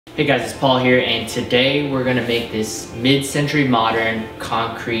Hey guys, it's Paul here, and today we're gonna make this mid-century modern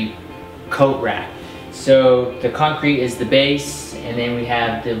concrete coat rack. So the concrete is the base, and then we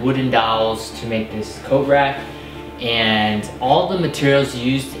have the wooden dowels to make this coat rack. And all the materials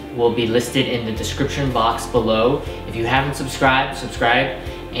used will be listed in the description box below. If you haven't subscribed, subscribe,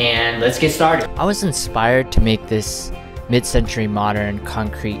 and let's get started. I was inspired to make this mid-century modern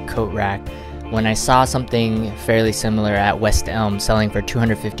concrete coat rack when I saw something fairly similar at West Elm selling for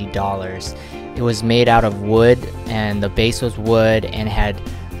 $250. It was made out of wood, and the base was wood and had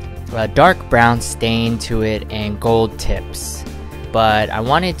a dark brown stain to it and gold tips. But I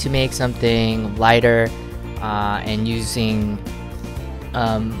wanted to make something lighter and using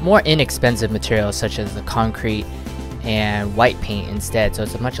more inexpensive materials such as the concrete and white paint instead, so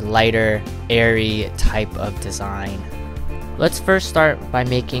it's a much lighter, airy type of design. Let's first start by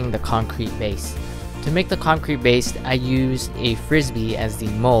making the concrete base. To make the concrete base, I used a frisbee as the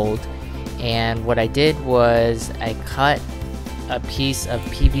mold, and what I did was I cut a piece of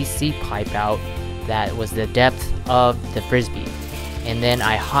PVC pipe out that was the depth of the frisbee, and then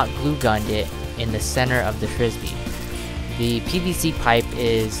I hot glue gunned it in the center of the frisbee. The PVC pipe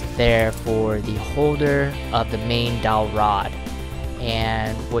is there for the holder of the main dowel rod,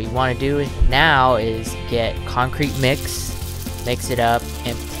 and what you want to do now is get concrete mix it up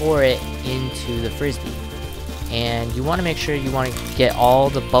and pour it into the frisbee. And you want to make sure you want to get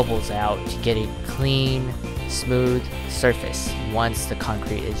all the bubbles out to get a clean, smooth surface once the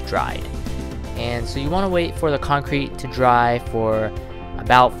concrete is dried. And so you want to wait for the concrete to dry for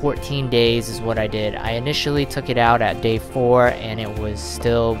about 14 days is what I did. I initially took it out at day 4 and it was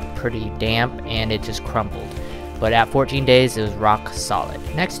still pretty damp and it just crumbled. But at 14 days it was rock solid.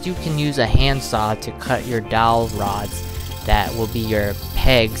 Next, you can use a handsaw to cut your dowel rods that will be your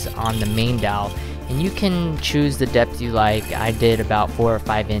pegs on the main dowel, and you can choose the depth you like. I did about 4 or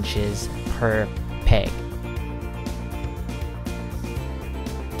 5 inches per peg.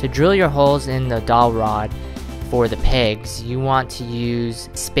 To drill your holes in the dowel rod for the pegs, you want to use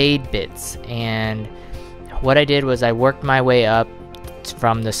spade bits, and what I did was I worked my way up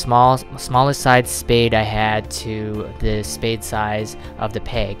from the smallest size spade I had to the spade size of the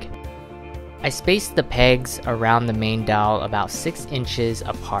peg. I spaced the pegs around the main dowel about 6 inches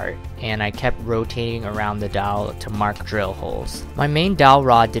apart, and I kept rotating around the dowel to mark drill holes. My main dowel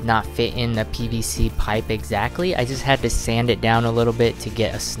rod did not fit in the PVC pipe exactly. I just had to sand it down a little bit to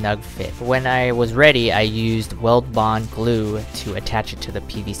get a snug fit. When I was ready, I used weld bond glue to attach it to the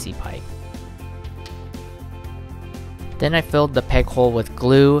PVC pipe. Then I filled the peg hole with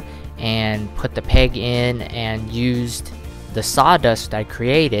glue and put the peg in and used the sawdust I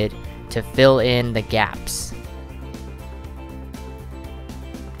created to fill in the gaps.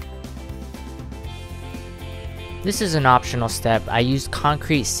 This is an optional step. I used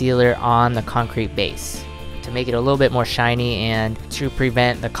concrete sealer on the concrete base to make it a little bit more shiny and to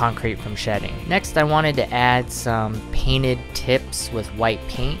prevent the concrete from shedding. Next, I wanted to add some painted tips with white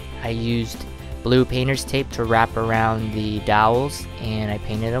paint. I used blue painter's tape to wrap around the dowels, and I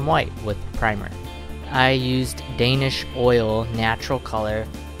painted them white with primer. I used Danish oil natural color.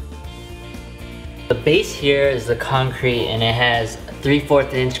 The base here is the concrete, and it has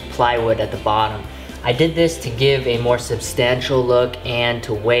 3/4 inch plywood at the bottom. I did this to give a more substantial look and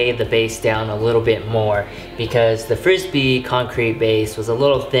to weigh the base down a little bit more because the frisbee concrete base was a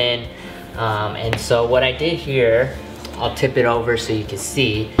little thin, and so what I did here, I'll tip it over so you can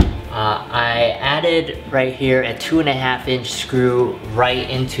see. I added right here a 2.5 inch screw right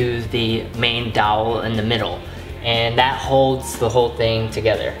into the main dowel in the middle, and that holds the whole thing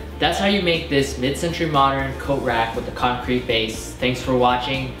together. That's how you make this mid-century modern coat rack with the concrete base. Thanks for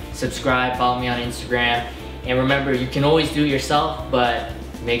watching. Subscribe, follow me on Instagram, and remember, you can always do it yourself, but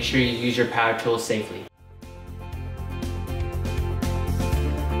make sure you use your power tools safely.